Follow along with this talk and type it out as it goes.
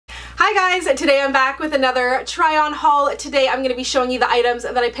Hi guys, today I'm back with another try on haul. Today I'm going to be showing you the items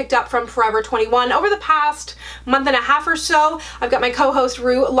that I picked up from Forever 21 over the past month and a half or so. I've got my co-host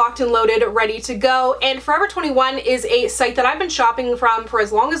Rue locked and loaded, ready to go, and Forever 21 is a site that I've been shopping from for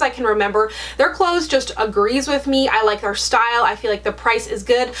as long as I can remember. Their clothes just agrees with me. I like their style. I feel like the price is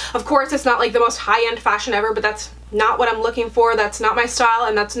good. Of course, it's not like the most high-end fashion ever, but that's not what I'm looking for. That's not my style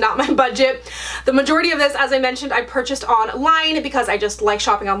and that's not my budget. The majority of this, as I mentioned, I purchased online because I just like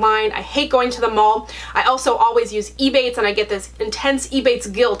shopping online. I hate going to the mall. I also always use Ebates, and I get this intense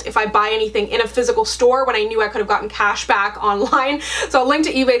Ebates guilt if I buy anything in a physical store when I knew I could have gotten cash back online. So I'll link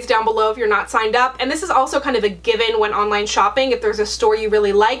to Ebates down below if you're not signed up. And this is also kind of a given when online shopping. If there's a store you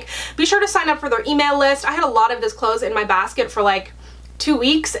really like, be sure to sign up for their email list. I had a lot of this clothes in my basket for like 2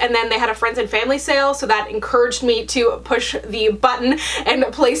 weeks, and then they had a friends and family sale, so that encouraged me to push the button and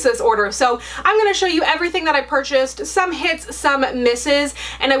place this order. So I'm going to show you everything that I purchased, some hits, some misses,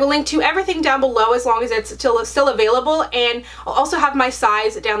 and I will link to everything down below as long as it's still available, and I'll also have my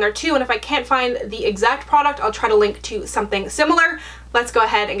size down there too, and if I can't find the exact product, I'll try to link to something similar. Let's go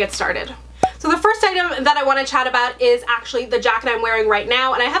ahead and get started. So the first item that I want to chat about is actually the jacket I'm wearing right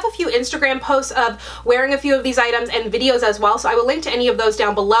now, and I have a few Instagram posts of wearing a few of these items and videos as well, so I will link to any of those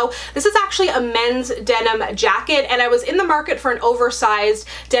down below. This is actually a men's denim jacket, and I was in the market for an oversized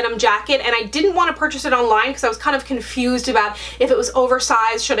denim jacket, and I didn't want to purchase it online because I was kind of confused about if it was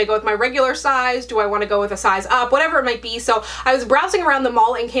oversized. Should I go with my regular size? Do I want to go with a size up? Whatever it might be. So I was browsing around the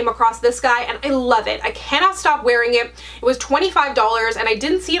mall and came across this guy, and I love it. I cannot stop wearing it. It was $25, and I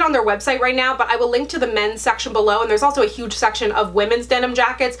didn't see it on their website right now, but I will link to the men's section below, and there's also a huge section of women's denim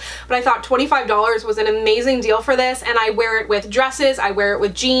jackets, but I thought $25 was an amazing deal for this, and I wear it with dresses, I wear it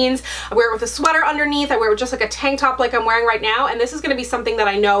with jeans, I wear it with a sweater underneath, I wear it with just like a tank top like I'm wearing right now, and this is going to be something that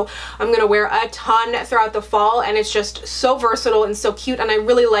I know I'm going to wear a ton throughout the fall, and it's just so versatile and so cute, and I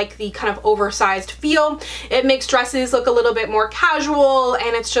really like the kind of oversized feel. It makes dresses look a little bit more casual,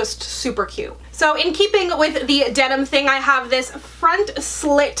 and it's just super cute. So in keeping with the denim thing, I have this front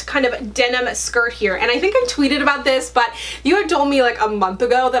slit kind of denim skirt here, and I think I tweeted about this, but if you had told me like a month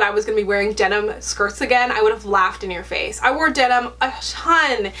ago that I was going to be wearing denim skirts again, I would have laughed in your face. I wore denim a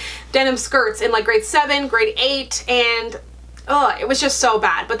ton, denim skirts in like grade 7, grade 8, and it was just so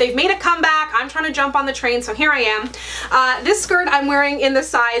bad, but they've made a comeback. I'm trying to jump on the train, so here I am. This skirt I'm wearing in the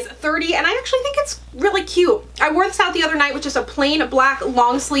size 30, and I actually think it's really cute. I wore this out the other night with just a plain black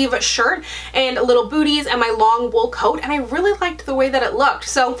long sleeve shirt and little booties and my long wool coat, and I really liked the way that it looked.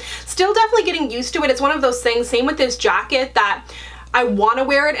 So still definitely getting used to it. It's one of those things, same with this jacket, that I want to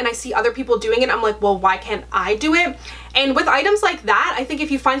wear it and I see other people doing it. I'm like, well, why can't I do it? And with items like that, I think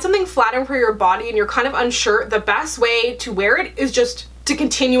if you find something flattering for your body and you're kind of unsure, the best way to wear it is just to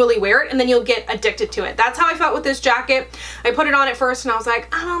continually wear it, and then you'll get addicted to it. That's how I felt with this jacket. I put it on at first and I was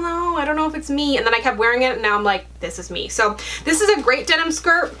like, I don't know if it's me, and then I kept wearing it and now I'm like, this is me. So this is a great denim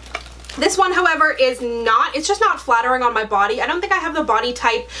skirt. This one, however, is not, it's just not flattering on my body. I don't think I have the body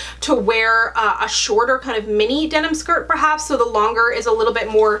type to wear a shorter kind of mini denim skirt perhaps, so the longer is a little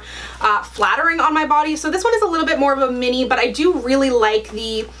bit more flattering on my body. So this one is a little bit more of a mini, but I do really like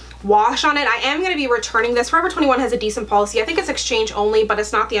the wash on it. I am going to be returning this. Forever 21 has a decent policy. I think it's exchange only, but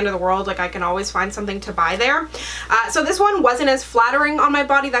it's not the end of the world. Like, I can always find something to buy there. So this one wasn't as flattering on my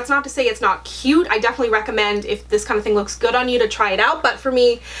body. That's not to say it's not cute. I definitely recommend, if this kind of thing looks good on you, to try it out. But for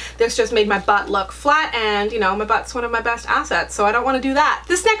me, this just made my butt look flat, and you know, my butt's one of my best assets, so I don't want to do that.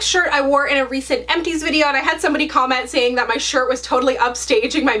 This next shirt I wore in a recent empties video, and I had somebody comment saying that my shirt was totally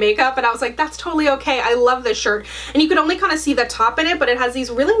upstaging my makeup, and I was like, that's totally okay. I love this shirt. And you can only kind of see the top in it, but it has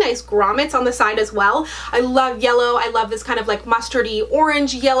these really nice grommets on the side as well. I love yellow. I love this kind of like mustardy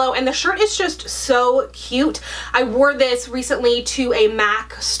orange yellow, and the shirt is just so cute. I wore this recently to a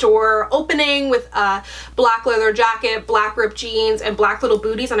MAC store opening with a black leather jacket, black ripped jeans, and black little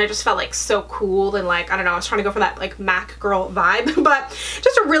booties, and I just felt like so cool, and like, I don't know, I was trying to go for that like MAC girl vibe, but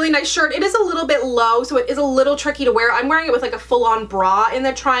just a really nice shirt. It is a little bit low, so it is a little tricky to wear. I'm wearing it with like a full-on bra in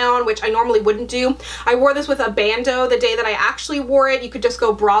the try-on, which I normally wouldn't do. I wore this with a bandeau the day that I actually wore it. You could just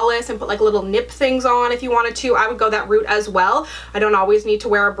go braless and put like little nip things on if you wanted to. I would go that route as well. I don't always need to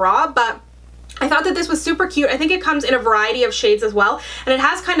wear a bra, but I thought that this was super cute. I think it comes in a variety of shades as well, and it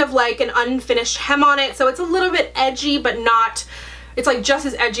has kind of like an unfinished hem on it, so it's a little bit edgy, but not, it's like just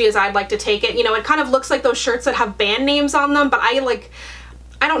as edgy as I'd like to take it. You know, it kind of looks like those shirts that have band names on them, but I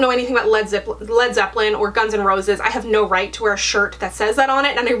don't know anything about Led Zeppelin or Guns N' Roses. I have no right to wear a shirt that says that on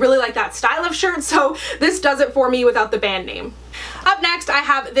it, and I really like that style of shirt, so this does it for me without the band name. Up next, I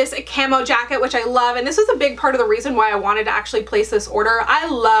have this camo jacket, which I love, and this was a big part of the reason why I wanted to actually place this order. I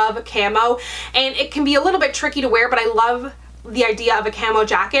love camo, and it can be a little bit tricky to wear, but I love the idea of a camo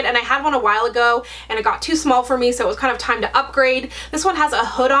jacket, and I had one a while ago and it got too small for me, so it was kind of time to upgrade. This one has a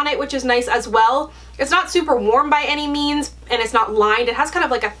hood on it, which is nice as well. It's not super warm by any means, and it's not lined. It has kind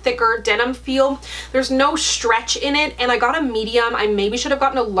of like a thicker denim feel. There's no stretch in it, and I got a medium. I maybe should have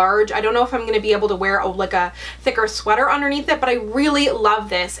gotten a large. I don't know if I'm going to be able to wear like a thicker sweater underneath it, but I really love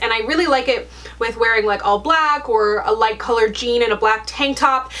this, and I really like it with wearing like all black or a light colored jean and a black tank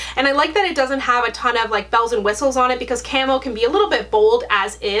top. And I like that it doesn't have a ton of like bells and whistles on it, because camo can be a little bit bold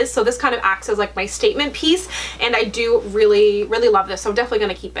as is, so this kind of acts as like my statement piece, and I do really love this, so I'm definitely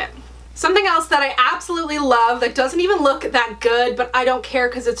going to keep it. Something else that I absolutely love that doesn't even look that good, but I don't care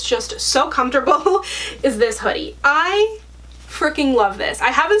because it's just so comfortable, is this hoodie. I freaking love this. I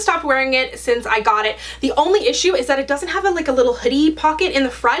haven't stopped wearing it since I got it. The only issue is that it doesn't have like a little hoodie pocket in the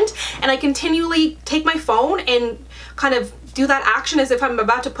front, and I continually take my phone and kind of do that action as if I'm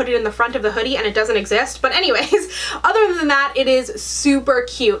about to put it in the front of the hoodie, and it doesn't exist. But anyways, other than that, it is super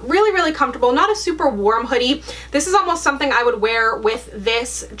cute. Really comfortable. Not a super warm hoodie. This is almost something I would wear with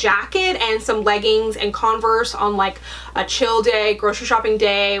this jacket and some leggings and Converse on like a chill day, grocery shopping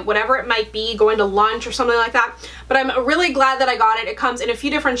day, whatever it might be, going to lunch or something like that. But I'm really glad that I got it. It comes in a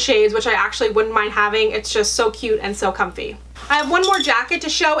few different shades, which I actually wouldn't mind having. It's just so cute and so comfy. I have one more jacket to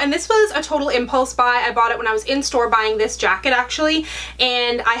show, and this was a total impulse buy. I bought it when I was in store buying this jacket actually,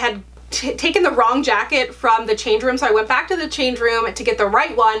 and I had taken the wrong jacket from the change room, so I went back to the change room to get the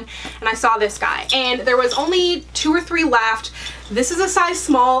right one, and I saw this guy, and there was only 2 or 3 left. This is a size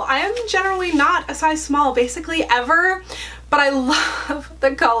small. I am generally not a size small basically ever, but I love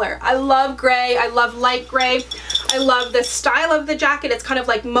the color. I love gray. I love light gray. I love the style of the jacket. It's kind of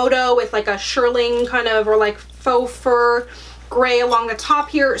like moto with like a shearling kind of, or like faux fur gray along the top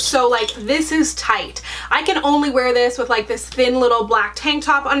here. So like this is tight. I can only wear this with like this thin little black tank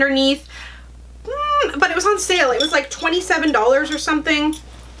top underneath. But it was on sale. It was like $27 or something.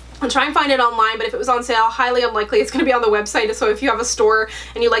 I'll try and find it online, but if it was on sale, highly unlikely it's going to be on the website. So if you have a store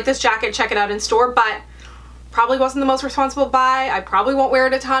and you like this jacket, check it out in store. But probably wasn't the most responsible buy. I probably won't wear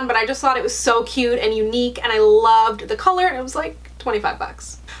it a ton, but I just thought it was so cute and unique, and I loved the color, and it was like 25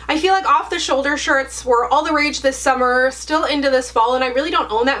 bucks. I feel like off-the-shoulder shirts were all the rage this summer, still into this fall, and I really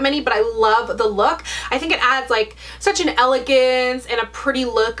don't own that many, but I love the look. I think it adds like such an elegance and a pretty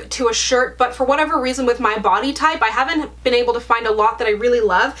look to a shirt, but for whatever reason with my body type, I haven't been able to find a lot that I really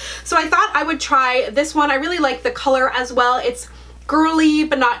love. So I thought I would try this one. I really like the color as well. It's girly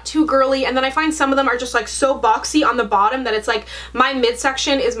but not too girly, and then I find some of them are just like so boxy on the bottom that it's like my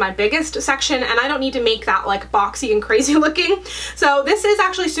midsection is my biggest section, and I don't need to make that like boxy and crazy looking. So this is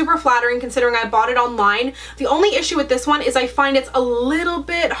actually super flattering considering I bought it online. The only issue with this one is I find it's a little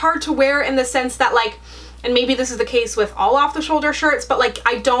bit hard to wear in the sense that like, and maybe this is the case with all off-the-shoulder shirts, but like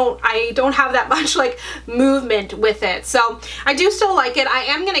I don't have that much like movement with it. So I do still like it. I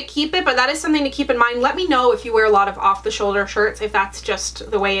am gonna keep it, but that is something to keep in mind. Let me know if you wear a lot of off-the-shoulder shirts, if that's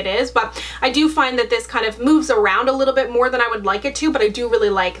just the way it is. But I do find that this kind of moves around a little bit more than I would like it to, but I do really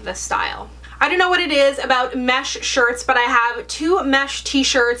like the style. I don't know what it is about mesh shirts, but I have 2 mesh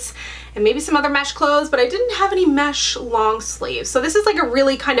t-shirts and maybe some other mesh clothes, but I didn't have any mesh long sleeves. So this is like a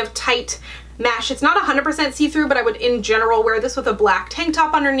really kind of tight mesh. It's not 100% see-through, but I would in general wear this with a black tank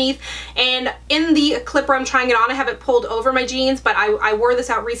top underneath. And in the clip where I'm trying it on, I have it pulled over my jeans, but I wore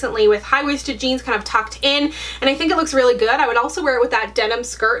this out recently with high-waisted jeans kind of tucked in, and I think it looks really good. I would also wear it with that denim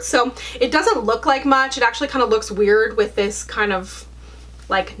skirt, so it doesn't look like much. It actually kind of looks weird with this kind of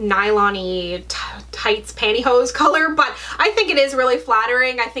like nylon-y tights pantyhose color, but I think it is really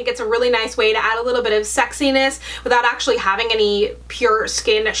flattering. I think it's a really nice way to add a little bit of sexiness without actually having any pure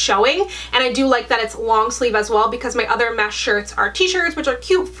skin showing. And I do like that it's long sleeve as well, because my other mesh shirts are t-shirts, which are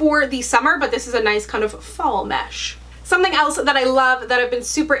cute for the summer, but this is a nice kind of fall mesh. Something else that I love that I've been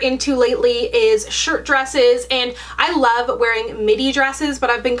super into lately is shirt dresses, and I love wearing midi dresses, but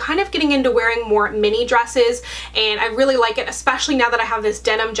I've been kind of getting into wearing more mini dresses, and I really like it, especially now that I have this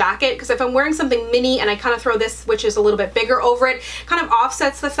denim jacket, because if I'm wearing something mini and I kind of throw this, which is a little bit bigger, over it, kind of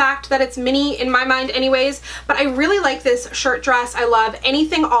offsets the fact that it's mini in my mind anyways. But I really like this shirt dress. I love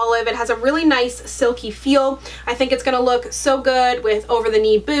anything olive. It has a really nice silky feel. I think it's going to look so good with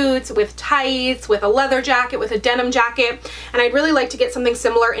over-the-knee boots, with tights, with a leather jacket, with a denim jacket. And I'd really like to get something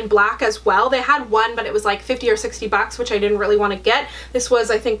similar in black as well. They had one, but it was like 50 or 60 bucks, which I didn't really want to get. This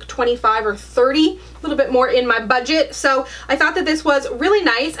was, I think, 25 or 30, a little bit more in my budget. So I thought that this was really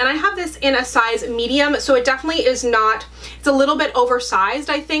nice, and I have this in a size medium, so it definitely is not, it's a little bit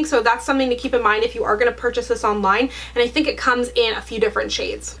oversized, I think, so that's something to keep in mind if you are going to purchase this online, and I think it comes in a few different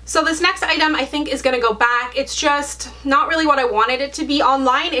shades. So this next item I think is going to go back. It's just not really what I wanted it to be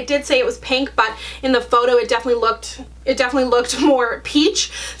online. It did say it was pink, but in the photo it definitely looked it definitely looked more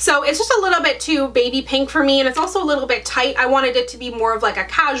peach. So it's just a little bit too baby pink for me, and it's also a little bit tight. I wanted it to be more of like a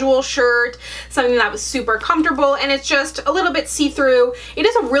casual shirt, something that was super comfortable, and it's just a little bit see-through. It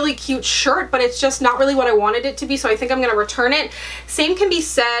is a really cute shirt, but it's just not really what I wanted it to be, so I think I'm gonna return it. Same can be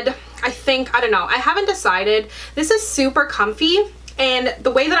said, I think, I don't know, I haven't decided. This is super comfy, and the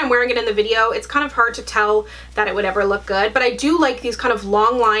way that I'm wearing it in the video, it's kind of hard to tell that it would ever look good, but I do like these kind of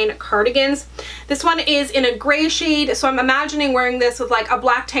long line cardigans. This one is in a gray shade, so I'm imagining wearing this with like a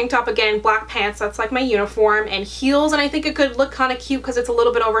black tank top, again, black pants, that's like my uniform, and heels, and I think it could look kind of cute because it's a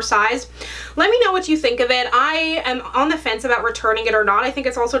little bit oversized. Let me know what you think of it. I am on the fence about returning it or not. I think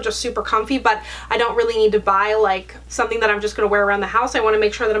it's also just super comfy, but I don't really need to buy like something that I'm just going to wear around the house. I want to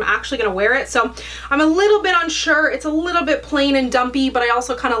make sure that I'm actually going to wear it, so I'm a little bit unsure. It's a little bit plain and dumpy, but I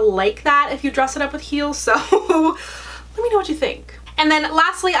also kind of like that if you dress it up with heels, so let me know what you think. And then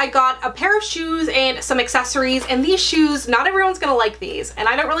lastly, I got a pair of shoes and some accessories, and these shoes, not everyone's gonna like these, and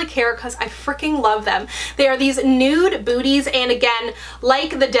I don't really care because I freaking love them. They are these nude booties, and again,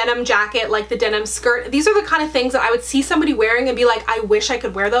 like the denim jacket, like the denim skirt, these are the kind of things that I would see somebody wearing and be like, I wish I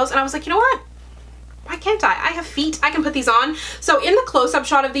could wear those, and I was like, you know what? Why can't I? I have feet, I can put these on. So in the close-up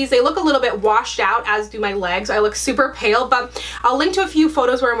shot of these, they look a little bit washed out, as do my legs. I look super pale, but I'll link to a few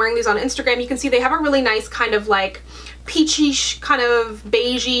photos where I'm wearing these on Instagram. You can see they have a really nice kind of like peachy kind of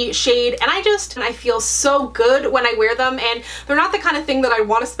beigey shade, and I feel so good when I wear them, and they're not the kind of thing that I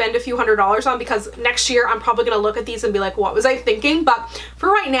want to spend a few $100s on, because next year I'm probably going to look at these and be like, what was I thinking? But for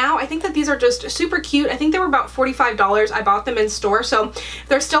right now, I think that these are just super cute. I think they were about $45. I bought them in store, so if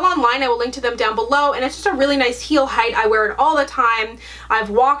they're still online, I will link to them down below, and it's just a really nice heel height. I wear it all the time. I've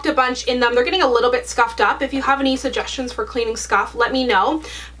walked a bunch in them. They're getting a little bit scuffed up. If you have any suggestions for cleaning scuff, let me know.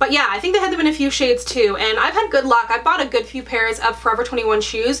 But yeah, I think they had them in a few shades too, and I've had good luck. I bought a good few pairs of Forever 21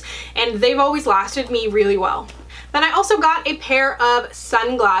 shoes, and they've always lasted me really well. Then I also got a pair of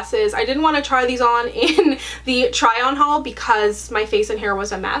sunglasses. I didn't want to try these on in the try-on haul because my face and hair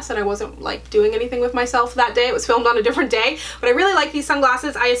was a mess and I wasn't like doing anything with myself that day. It was filmed on a different day, but I really like these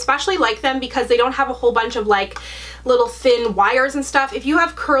sunglasses. I especially like them because they don't have a whole bunch of like little thin wires and stuff. If you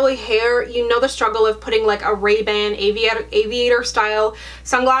have curly hair, you know the struggle of putting like a Ray-Ban aviator style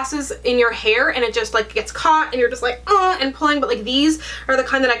sunglasses in your hair, and it just like gets caught and you're just like and pulling. But like these are the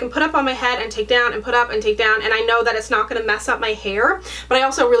kind that I can put up on my head and take down and put up and take down, and I know that it's not going to mess up my hair. But I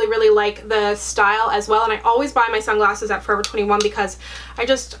also really like the style as well, and I always buy my sunglasses at Forever 21 because I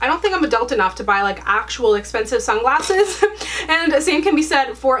don't think I'm adult enough to buy like actual expensive sunglasses. And the same can be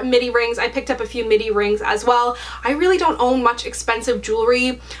said for midi rings. I picked up a few midi rings as well. I really don't own much expensive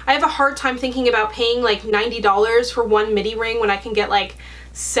jewelry. I have a hard time thinking about paying like $90 for one midi ring when I can get like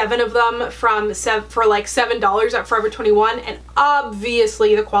 7 of them for like $7 at Forever 21, and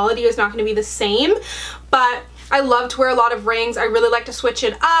obviously the quality is not going to be the same, but I love to wear a lot of rings. I really like to switch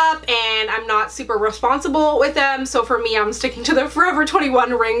it up, and I'm not super responsible with them, so for me I'm sticking to the Forever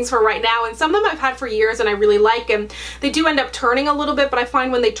 21 rings for right now, and some of them I've had for years and I really like, and they do end up turning a little bit, but I find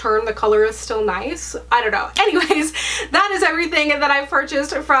when they turn the color is still nice. I don't know. Anyways, that is everything that I've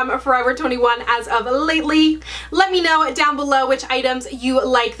purchased from Forever 21 as of lately. Let me know down below which items you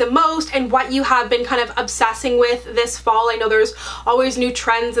like the most and what you have been kind of obsessing with this fall. I know there's always new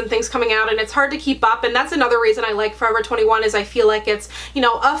trends and things coming out, and it's hard to keep up, and that's another reason I like Forever 21 is I feel like it's, you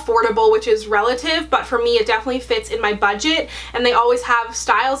know, affordable, which is relative, but for me it definitely fits in my budget, and they always have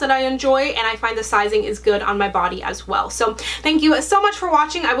styles that I enjoy, and I find the sizing is good on my body as well. So thank you so much for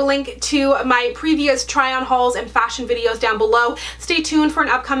watching. I will link to my previous try-on hauls and fashion videos down below. Stay tuned for an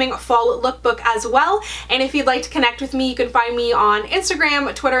upcoming fall lookbook as well, and if you'd like to connect with me, you can find me on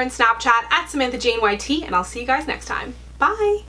Instagram, Twitter, and Snapchat at Samantha Jane YT, and I'll see you guys next time. Bye!